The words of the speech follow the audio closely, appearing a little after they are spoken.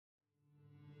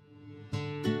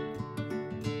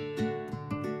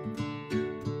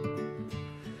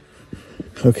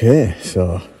Okay,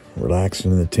 so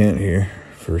relaxing in the tent here,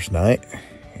 first night,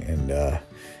 and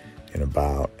in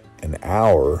about an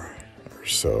hour or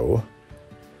so,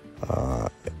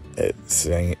 it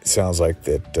sounds like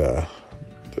that the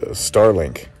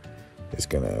Starlink is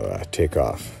gonna take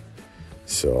off.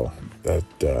 So that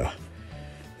the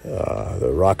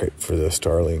rocket for the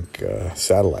Starlink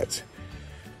satellites,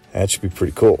 that should be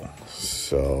pretty cool.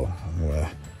 So I'm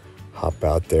gonna hop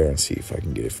out there and see if I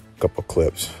can get a couple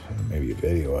clips, maybe a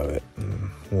video of it,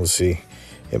 and we'll see.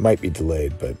 It might be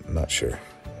delayed, but I'm not sure.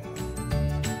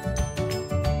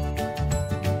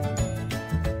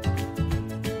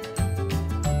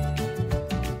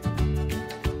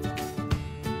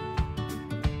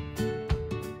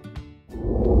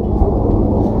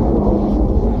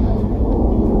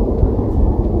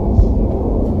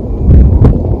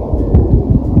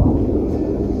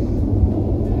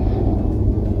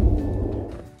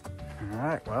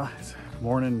 Well, it's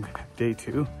morning, day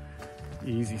 2.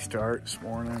 Easy start this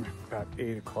morning, about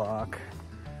 8 o'clock.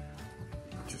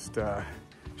 Just a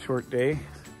short day,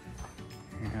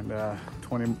 and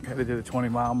headed to the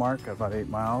 20-mile mark, got about 8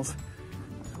 miles.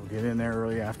 So we'll get in there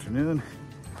early afternoon,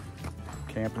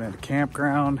 camping at the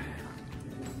campground.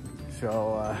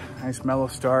 So nice mellow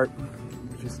start,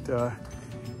 just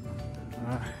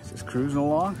cruising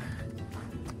along,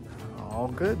 all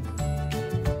good.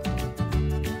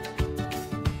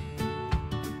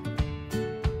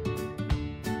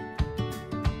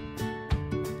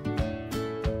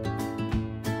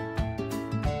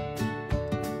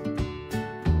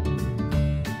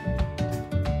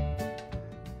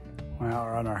 Well,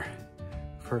 we're on our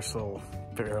first little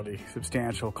fairly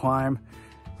substantial climb.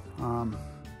 Yeah,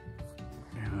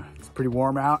 it's pretty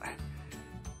warm out,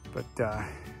 but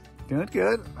doing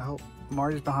good. I hope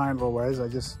Marty's behind a little ways. I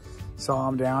just saw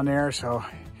him down there, so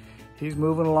he's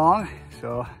moving along.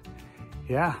 So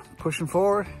yeah, pushing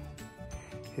forward.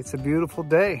 It's a beautiful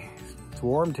day. It's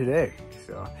warm today,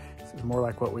 so this is more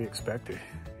like what we expected.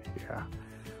 Yeah,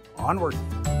 onward.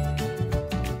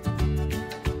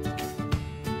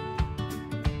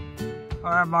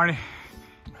 All right, Marty,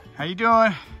 how you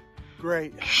doing?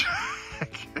 Great.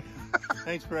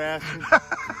 Thanks for asking.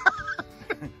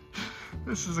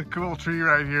 This is a cool tree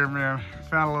right here, man.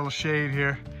 Found a little shade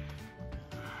here.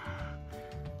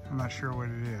 I'm not sure what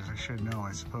it is. I should know,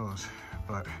 I suppose,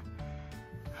 but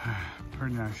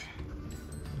pretty nice.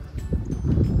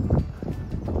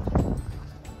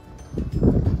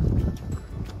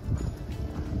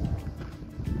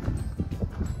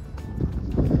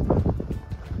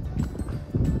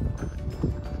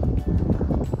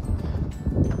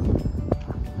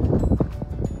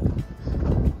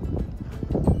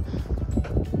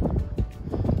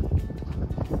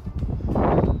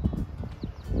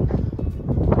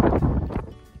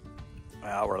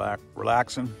 Well, we're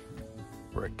relaxing.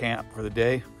 We're at camp for the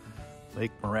day.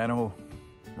 Lake Moreno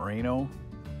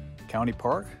County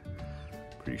Park.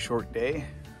 Pretty short day.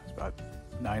 It's about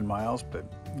 9 miles, but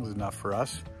it was enough for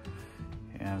us.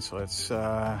 And so it's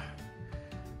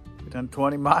we've done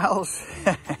 20 miles,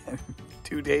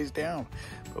 2 days down.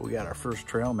 But we got our first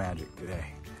trail magic today.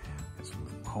 Some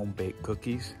home-baked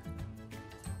cookies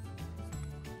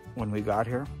when we got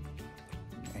here,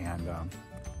 and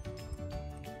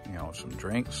you know, some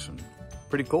drinks, and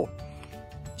pretty cool.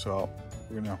 So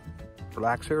we're gonna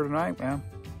relax here tonight, man,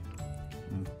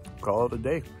 and call it a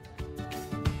day.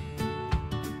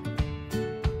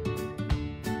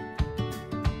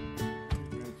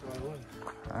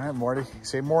 All right, Marty,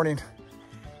 say morning.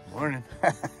 Morning.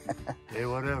 Day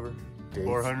whatever. Day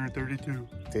 432.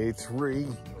 Day 3.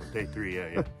 Day 3,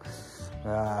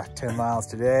 yeah. 10 miles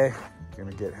today.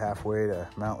 Gonna get halfway to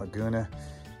Mount Laguna.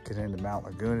 Get into Mount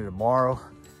Laguna tomorrow.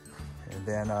 And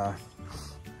then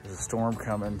there's a storm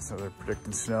coming, so they're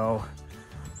predicting snow.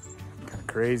 Kind of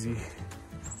crazy.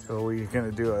 So we're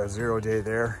gonna do a 0 day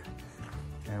there.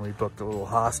 And we booked a little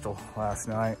hostel last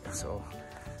night, so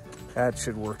that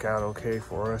should work out okay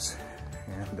for us.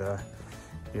 And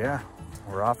yeah,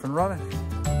 we're off and running.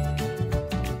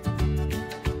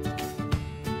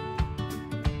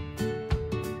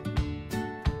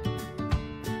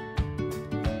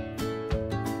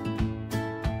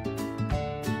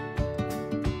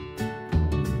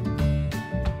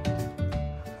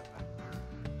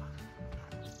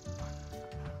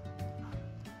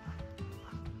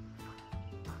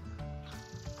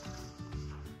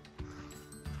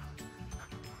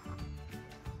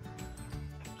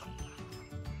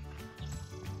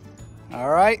 All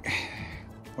right,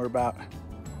 we're about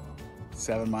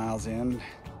 7 miles in.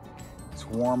 It's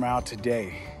warm out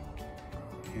today,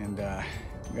 and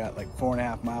we got like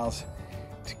 4.5 miles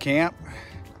to camp.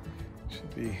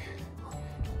 Should be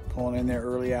pulling in there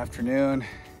early afternoon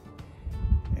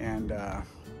and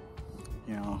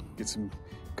you know, get some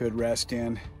good rest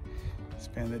in.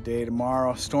 Spend the day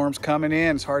tomorrow. Storm's coming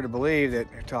in. It's hard to believe that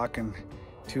they're talking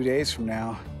 2 days from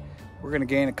now. We're gonna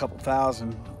gain a couple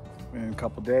thousand in a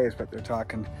couple days, but they're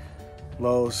talking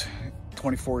lows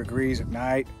 24 degrees at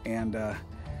night and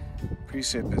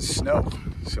precipitous snow.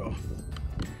 So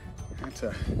that's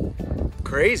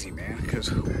crazy, man,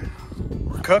 because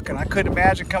we're cooking. I couldn't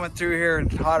imagine coming through here in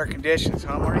hotter conditions,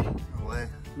 huh, Marty? No way.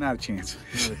 Not a chance.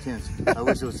 Not a chance. I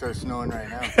wish it would start snowing right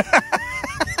now.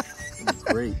 It's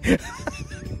great.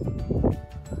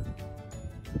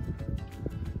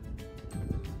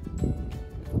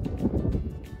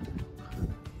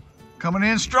 Coming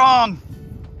in strong.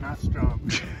 Not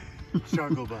strong.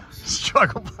 Struggle bus.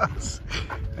 Struggle bus.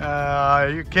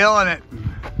 You're killing it.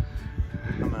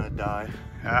 I'm gonna die.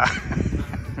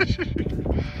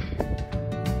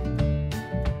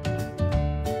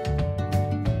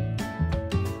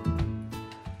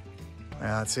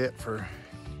 Well, that's it for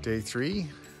day 3.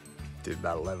 Did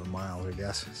about 11 miles, I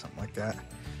guess, something like that.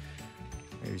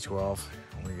 Maybe 12.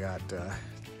 We got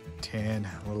 10,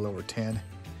 a little over 10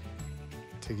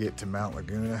 to get to Mount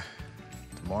Laguna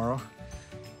tomorrow.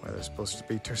 Weather's supposed to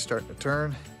be starting to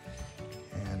turn,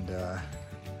 and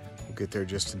we'll get there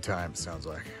just in time, it sounds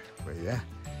like. But yeah,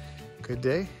 good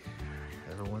day.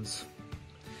 Everyone's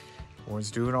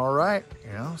doing all right.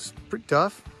 You know, it's pretty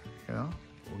tough. You know,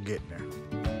 we're getting there.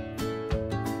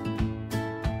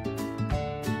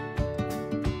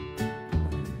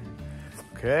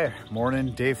 Okay,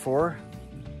 morning, day 4.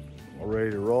 We're ready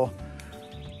to roll.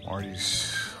 Marty's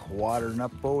watering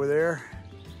up over there,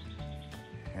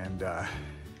 and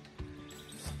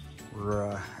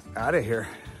we're out of here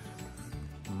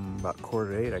about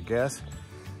 7:45, I guess,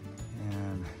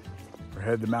 and we're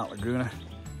headed to Mount Laguna,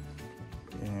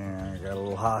 and I got a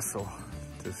little hostel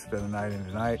to spend the night in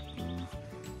tonight. And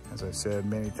as I said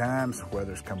many times,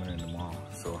 weather's coming in tomorrow,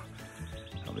 so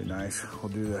that'll be nice.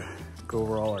 We'll go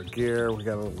over all our gear. We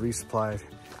got a little resupply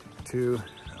too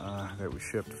that we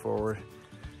shipped forward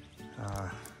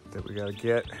that we got to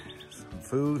get, some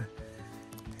food,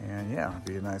 and yeah, it'll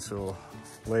be a nice little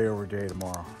layover day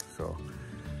tomorrow. So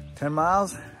 10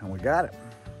 miles and we got it.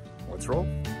 Let's roll.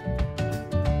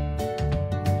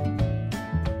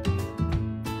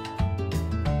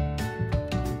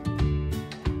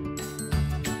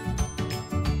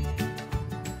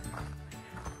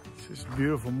 It's just a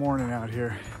beautiful morning out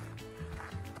here.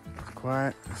 It's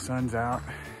quiet, the sun's out,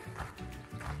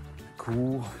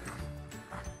 cool.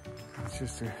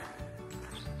 It's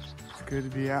good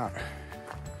to be out.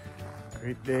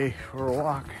 Great day for a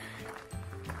walk.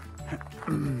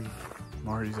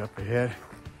 Marty's up ahead.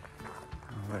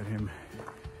 I'll let him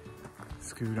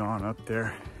scoot on up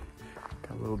there.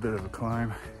 Got a little bit of a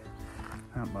climb.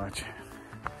 Not much,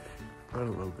 but a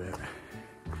little bit.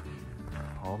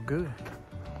 All good.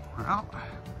 Well,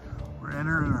 we're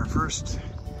entering our first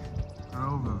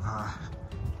grove of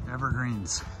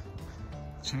evergreens.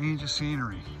 Change of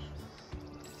scenery.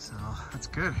 So that's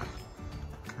good,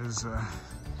 because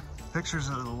pictures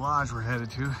of the lodge we're headed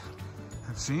to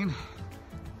have seen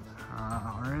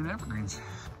are in evergreens.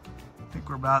 I think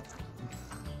we're about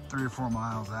 3 or 4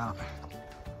 miles out,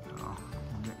 so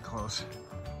we're getting close.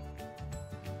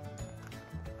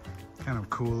 Kind of a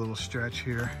cool little stretch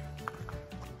here.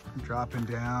 I'm dropping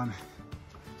down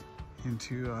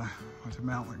into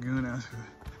Mount Laguna,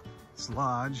 this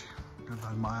lodge. Got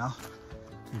about a mile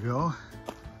to go.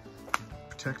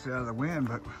 Protected out of the wind,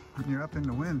 but when you're up in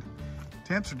the wind,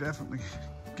 temps are definitely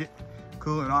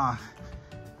cooling off.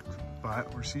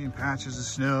 But we're seeing patches of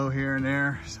snow here and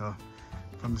there. So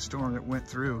from the storm that went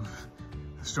through,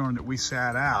 the storm that we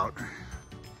sat out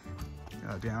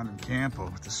down in Campo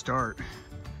at the start.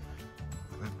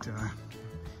 But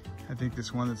I think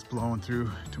this one that's blowing through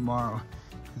tomorrow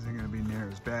isn't gonna be near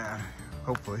as bad,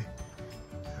 hopefully.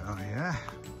 So yeah,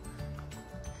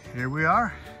 here we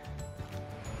are.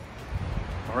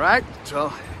 All right,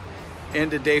 so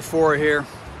into day 4 here.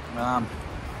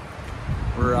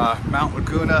 We're Mount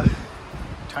Laguna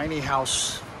tiny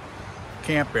house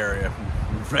camp area.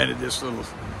 We've rented this little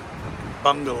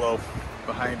bungalow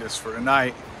behind us for a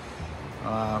night.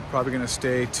 Probably gonna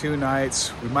stay 2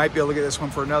 nights. We might be able to get this one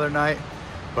for another night,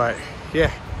 but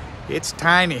yeah, it's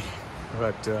tiny.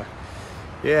 But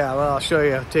yeah, well, I'll show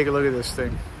you. Take a look at this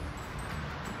thing.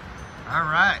 All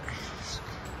right,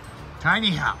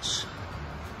 tiny house.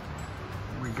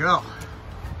 Here we go.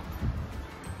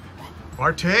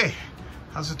 Barte,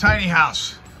 how's the tiny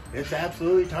house? It's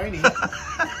absolutely tiny.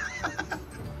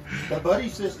 The buddy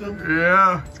system.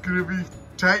 Yeah, it's gonna be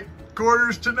tight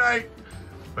quarters tonight.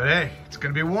 But hey, it's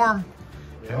gonna be warm.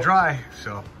 and dry.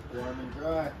 So Warm and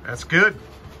dry. that's good.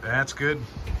 That's good.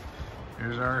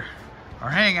 Here's our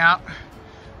hangout.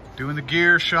 Doing the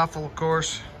gear shuffle, of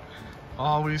course.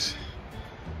 Always,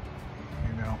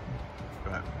 you know,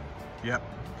 but yep,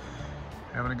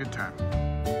 having a good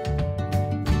time.